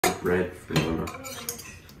red banana.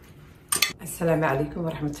 Assalamu alaikum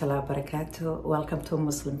wa rahmatullahi wa barakatuh. Welcome to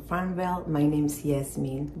Muslim Farmville. My name is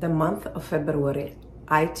Yasmin. The month of February,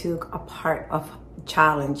 I took a part of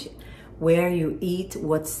challenge where you eat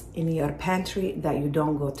what's in your pantry that you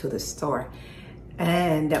don't go to the store.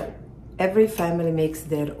 And every family makes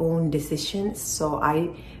their own decision. So I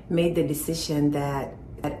made the decision that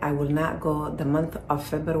I will not go the month of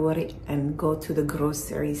February and go to the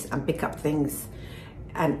groceries and pick up things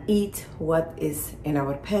and eat what is in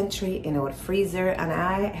our pantry, in our freezer. And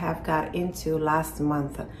I have got into last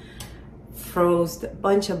month froze a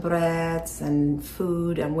bunch of breads and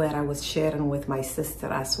food, and where I was sharing with my sister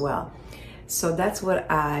as well. So that's what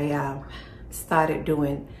I started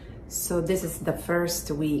doing. So this is the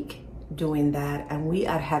first week doing that, and we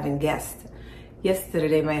are having guests.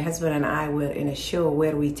 Yesterday, my husband and I were in a show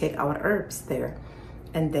where we take our herbs there.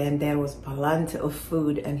 And then there was plenty of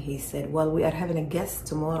food, and he said, well, we are having a guest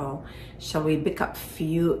tomorrow. Shall we pick up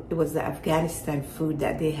few? It was the Afghanistan food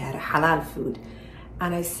that they had, halal food.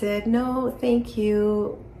 And I said, no, thank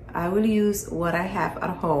you. I will use what I have at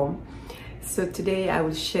home. So today I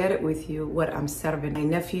will share it with you what I'm serving. My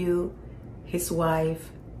nephew, his wife,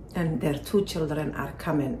 and their 2 children are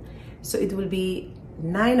coming. So it will be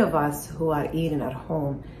 9 of us who are eating at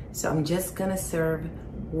home. So I'm just gonna serve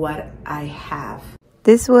what I have.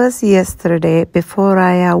 This was yesterday before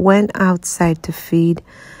I went outside to feed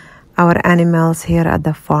our animals here at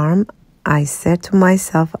the farm. I said to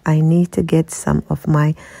myself, I need to get some of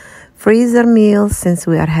my freezer meals since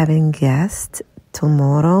we are having guests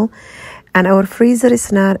tomorrow. And our freezer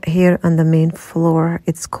is not here on the main floor.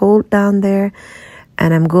 It's cold down there.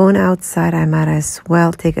 And I'm going outside. I might as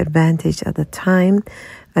well take advantage of the time.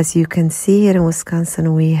 As you can see here in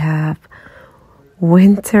Wisconsin, we have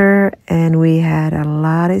winter and we had a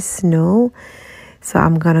lot of snow. So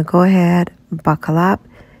I'm gonna go ahead, buckle up,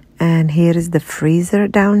 and here is the freezer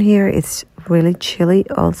down here. It's really chilly,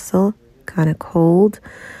 also kind of cold.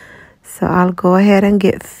 So I'll go ahead and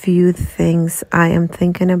get a few things. I am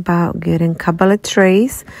thinking about getting a couple of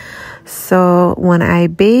trays. So when I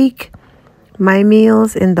bake my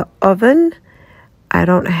meals in the oven, I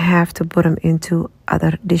don't have to put them into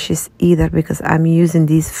other dishes either, because I'm using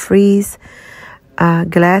these freeze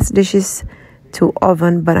glass dishes to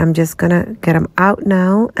oven, but I'm just gonna get them out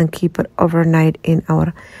now and keep it overnight in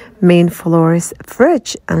our main floor's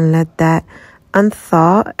fridge and let that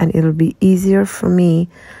unthaw, and it'll be easier for me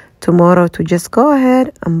tomorrow to just go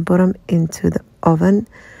ahead and put them into the oven.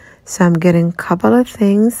 So I'm getting a couple of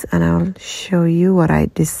things, and I'll show you what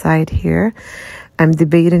I decide here. I'm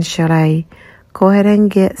debating, shall I go ahead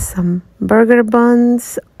and get some burger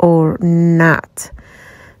buns or not?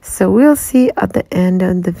 So we'll see at the end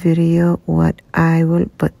of the video what I will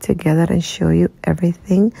put together and show you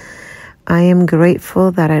everything. I am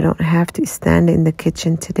grateful that I don't have to stand in the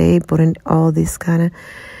kitchen today putting all this kind of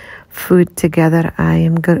food together. I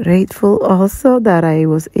am grateful also that I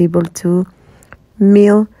was able to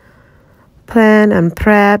meal plan and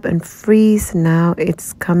prep and freeze. Now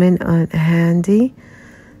it's coming on handy.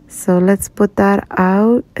 So let's put that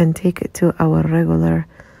out and take it to our regular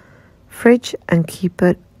fridge and keep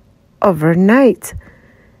it overnight.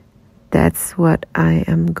 That's what I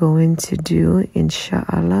am going to do,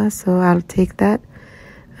 inshallah. So I'll take that,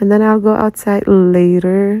 and then I'll go outside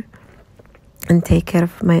later and take care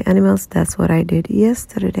of my animals. That's what I did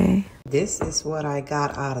yesterday. This is what I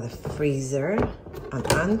got out of the freezer. I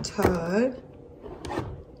untied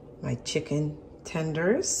my chicken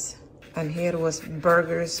tenders, and here was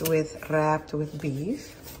burgers wrapped with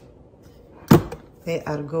beef. They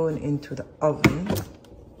are going into the oven.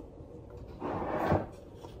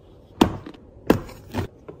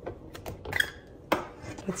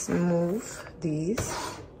 Let's move these.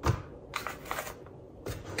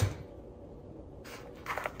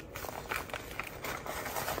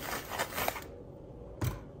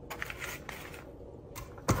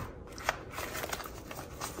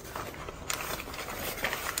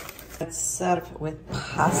 Let's serve with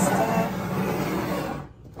pasta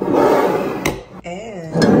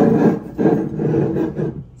and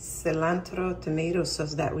cilantro tomato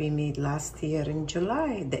sauce that we made last year in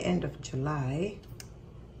July, the end of July.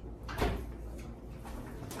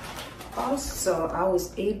 Also, I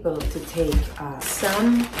was able to take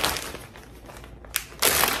some.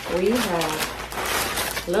 We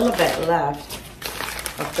have a little bit left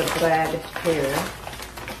of the bread here.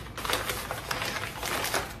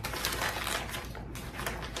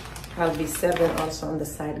 I'll be serving also on the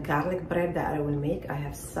side garlic bread that I will make. I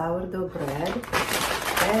have sourdough bread.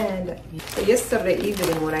 And yesterday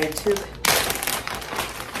evening when I took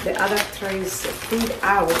the other trays food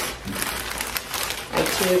out, I I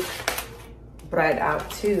took bread out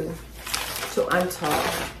too to untop.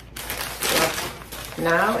 So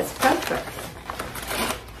now it's perfect.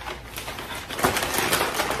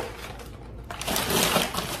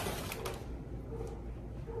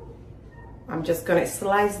 I'm just gonna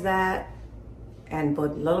slice that and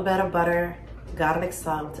put a little bit of butter, garlic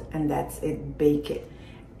salt, and that's it. Bake it.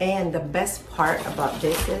 And the best part about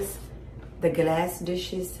this is the glass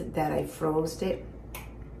dishes that I froze it,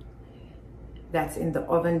 that's in the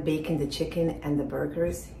oven baking the chicken and the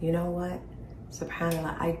burgers. You know what?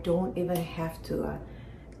 Subhanallah, I don't even have to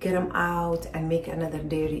get them out and make another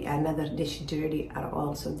dish dirty at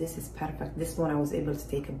all. So this is perfect. This one I was able to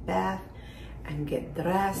take a bath and get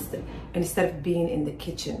dressed instead of being in the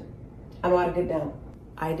kitchen. I'm gonna get down.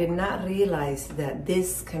 I did not realize that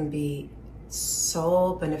this can be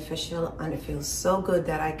so beneficial, and it feels so good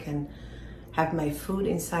that I can have my food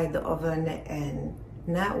inside the oven and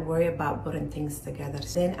not worry about putting things together.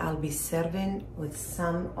 Then I'll be serving with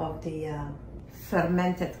some of the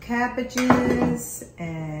fermented cabbages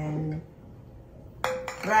and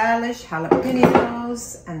relish,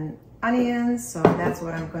 jalapenos, and onions. So that's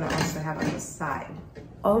what I'm gonna also have on the side.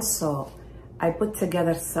 Also, I put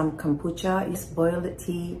together some kombucha, just boiled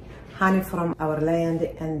tea, honey from our land,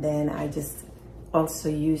 and then I just also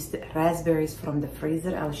used raspberries from the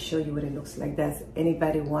freezer. I'll show you what it looks like. That's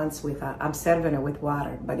anybody wants with, I'm serving it with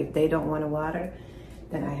water, but if they don't want a water,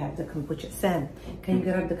 then I have the kombucha. Sam, can you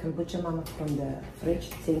grab the kombucha, Mama, from the fridge?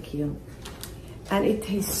 Thank you. And it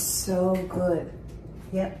tastes so good.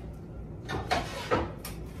 Yep.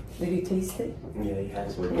 Did you taste it? Yeah, you had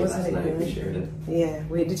to. Wasn't it good? We shared it. Yeah,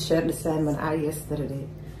 we did share the salmon yesterday.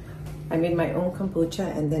 I made my own kombucha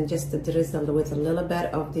and then just drizzled with a little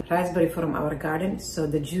bit of the raspberry from our garden. So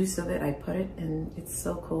the juice of it, I put it, and it's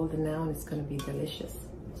so cold now and it's gonna be delicious.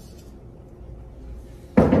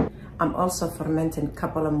 I'm also fermenting a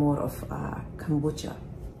couple of more of kombucha.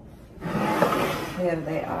 Here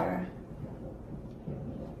they are.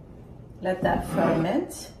 Let that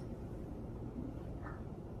ferment.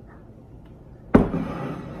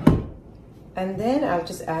 And then I'll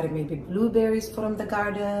just add maybe blueberries from the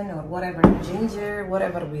garden or whatever, ginger,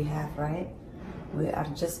 whatever we have, right? We are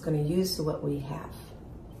just gonna use what we have.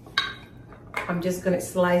 I'm just gonna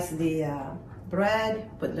slice the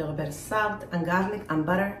bread, put a little bit of salt and garlic and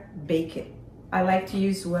butter, bake it. I like to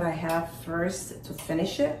use what I have first to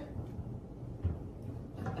finish it.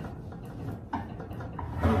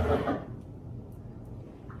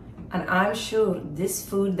 And I'm sure this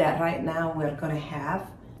food that right now we're gonna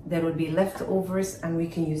have, there will be leftovers and we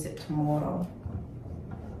can use it tomorrow.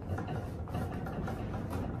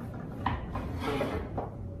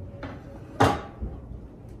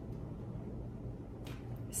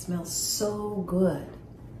 It smells so good.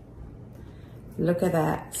 Look at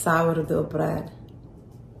that sourdough bread.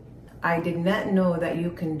 I did not know that you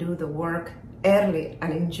can do the work early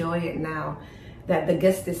and enjoy it now. That the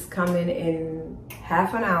guest is coming in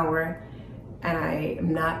half an hour and I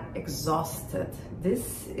am not exhausted.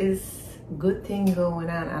 This is a good thing going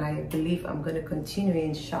on, and I believe I'm going to continue,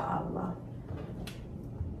 inshallah.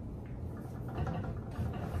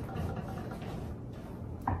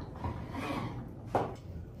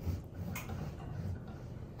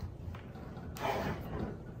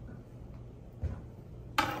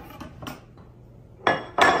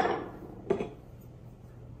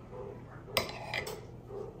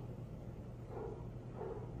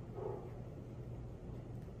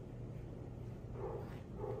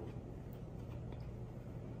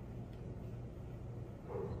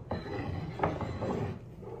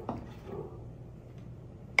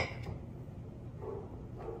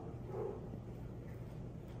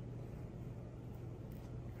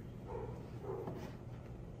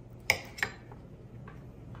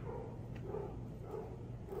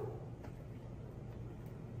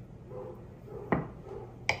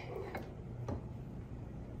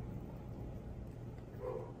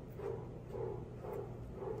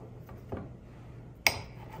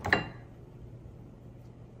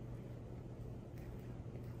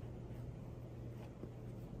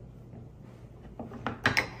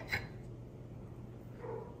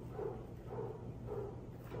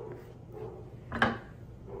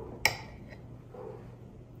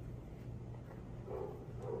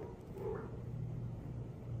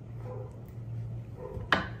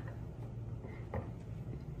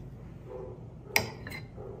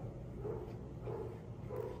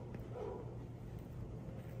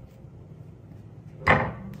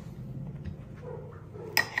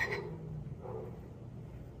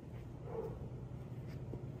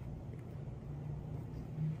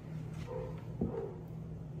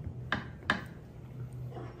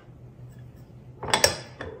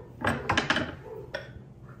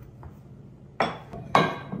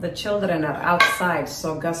 the children are outside,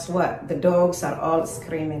 so guess what? The dogs are all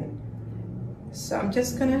screaming. So I'm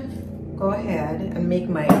just gonna go ahead and make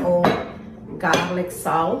my own garlic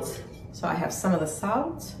salt. So I have some of the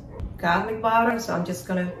salt, garlic powder, so I'm just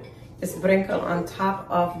gonna sprinkle on top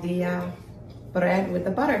of the bread with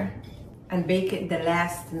the butter and bake it the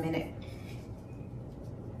last minute.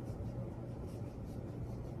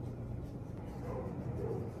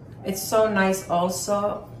 It's so nice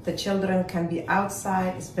also. The children can be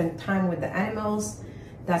outside, spend time with the animals.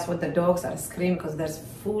 That's what the dogs are screaming because there's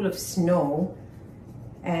full of snow.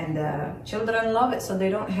 And children love it, so they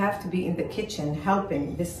don't have to be in the kitchen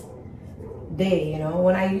helping this day, you know.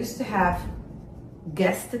 When I used to have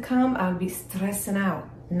guests to come, I'd be stressing out.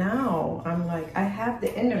 Now I'm like, I have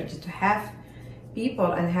the energy to have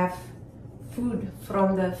people and have food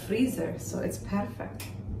from the freezer, so it's perfect.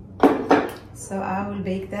 So I will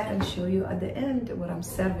bake that and show you at the end what I'm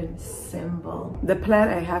serving. Simple. The plan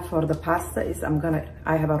I have for the pasta is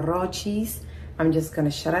I have a raw cheese. I'm just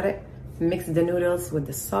gonna shred it, mix the noodles with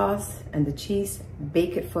the sauce and the cheese,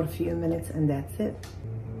 bake it for a few minutes, and that's it.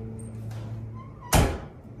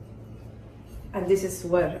 And this is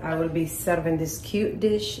what I will be serving, this cute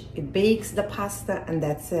dish. It bakes the pasta and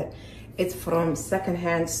that's it. It's from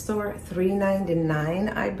secondhand store,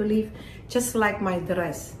 $3.99 I believe, just like my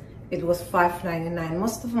dress. It was $5.99.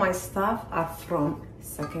 Most of my stuff are from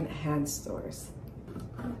secondhand stores.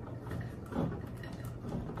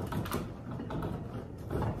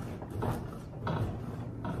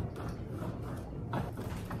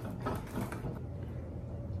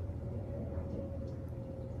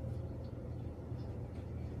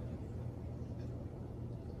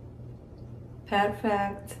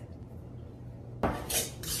 Perfect.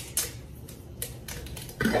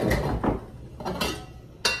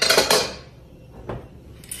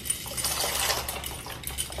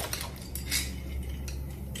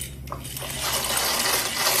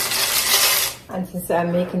 And since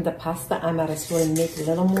I'm making the pasta, I might as well make a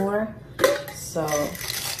little more. So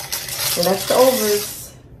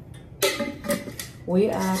leftovers. We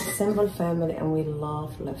are a simple family and we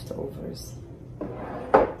love leftovers.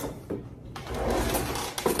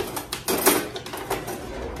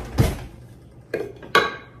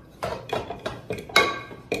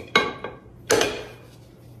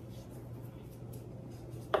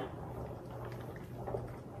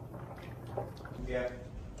 Yeah.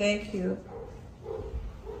 Thank you.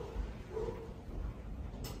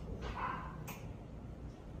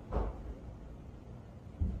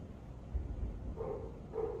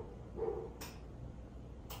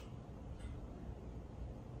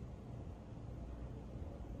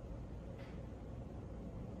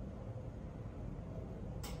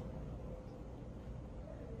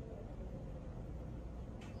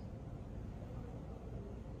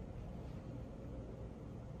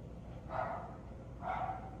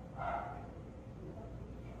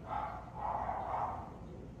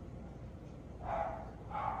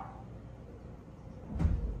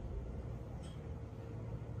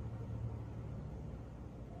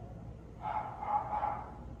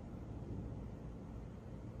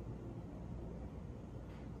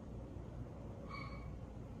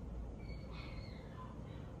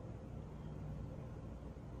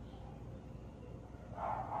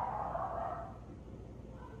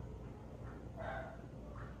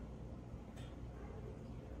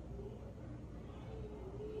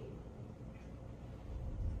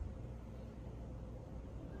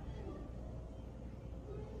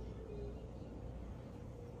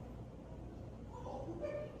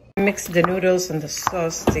 Mix the noodles and the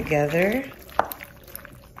sauce together.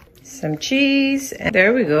 Some cheese, and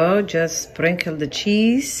there we go. Just sprinkle the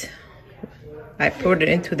cheese. I poured it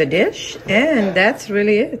into the dish, and that's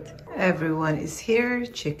really it. Everyone is here.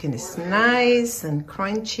 Chicken is nice and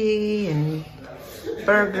crunchy, and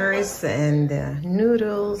burgers and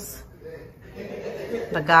noodles.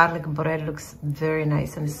 The garlic bread looks very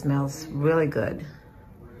nice and it smells really good.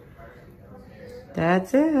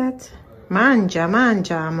 That's it. Mangia,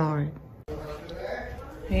 mangia, amor.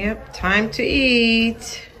 Yep, time to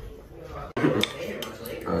eat.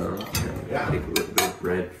 Take a little bit of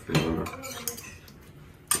bread from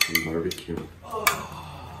barbecue.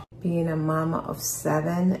 Being a mama of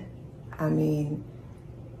 7, I mean,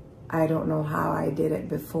 I don't know how I did it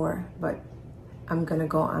before, but I'm gonna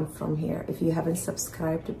go on from here. If you haven't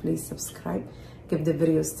subscribed, please subscribe. Give the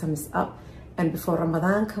videos thumbs up. And before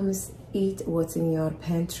Ramadan comes, eat what's in your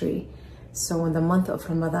pantry. So when the month of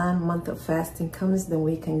Ramadan, month of fasting comes, then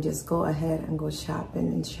we can just go ahead and go shopping,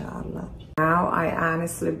 inshallah. Now I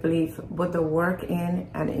honestly believe, put the work in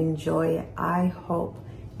and enjoy it. I hope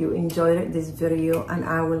you enjoyed this video, and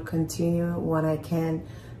I will continue when I can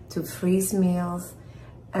to freeze meals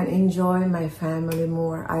and enjoy my family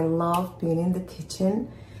more. I love being in the kitchen,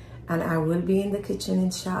 and I will be in the kitchen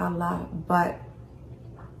inshallah, but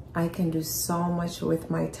I can do so much with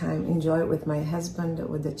my time, enjoy it with my husband,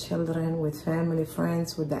 with the children, with family,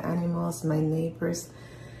 friends, with the animals, my neighbors.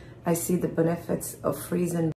 I see the benefits of freezing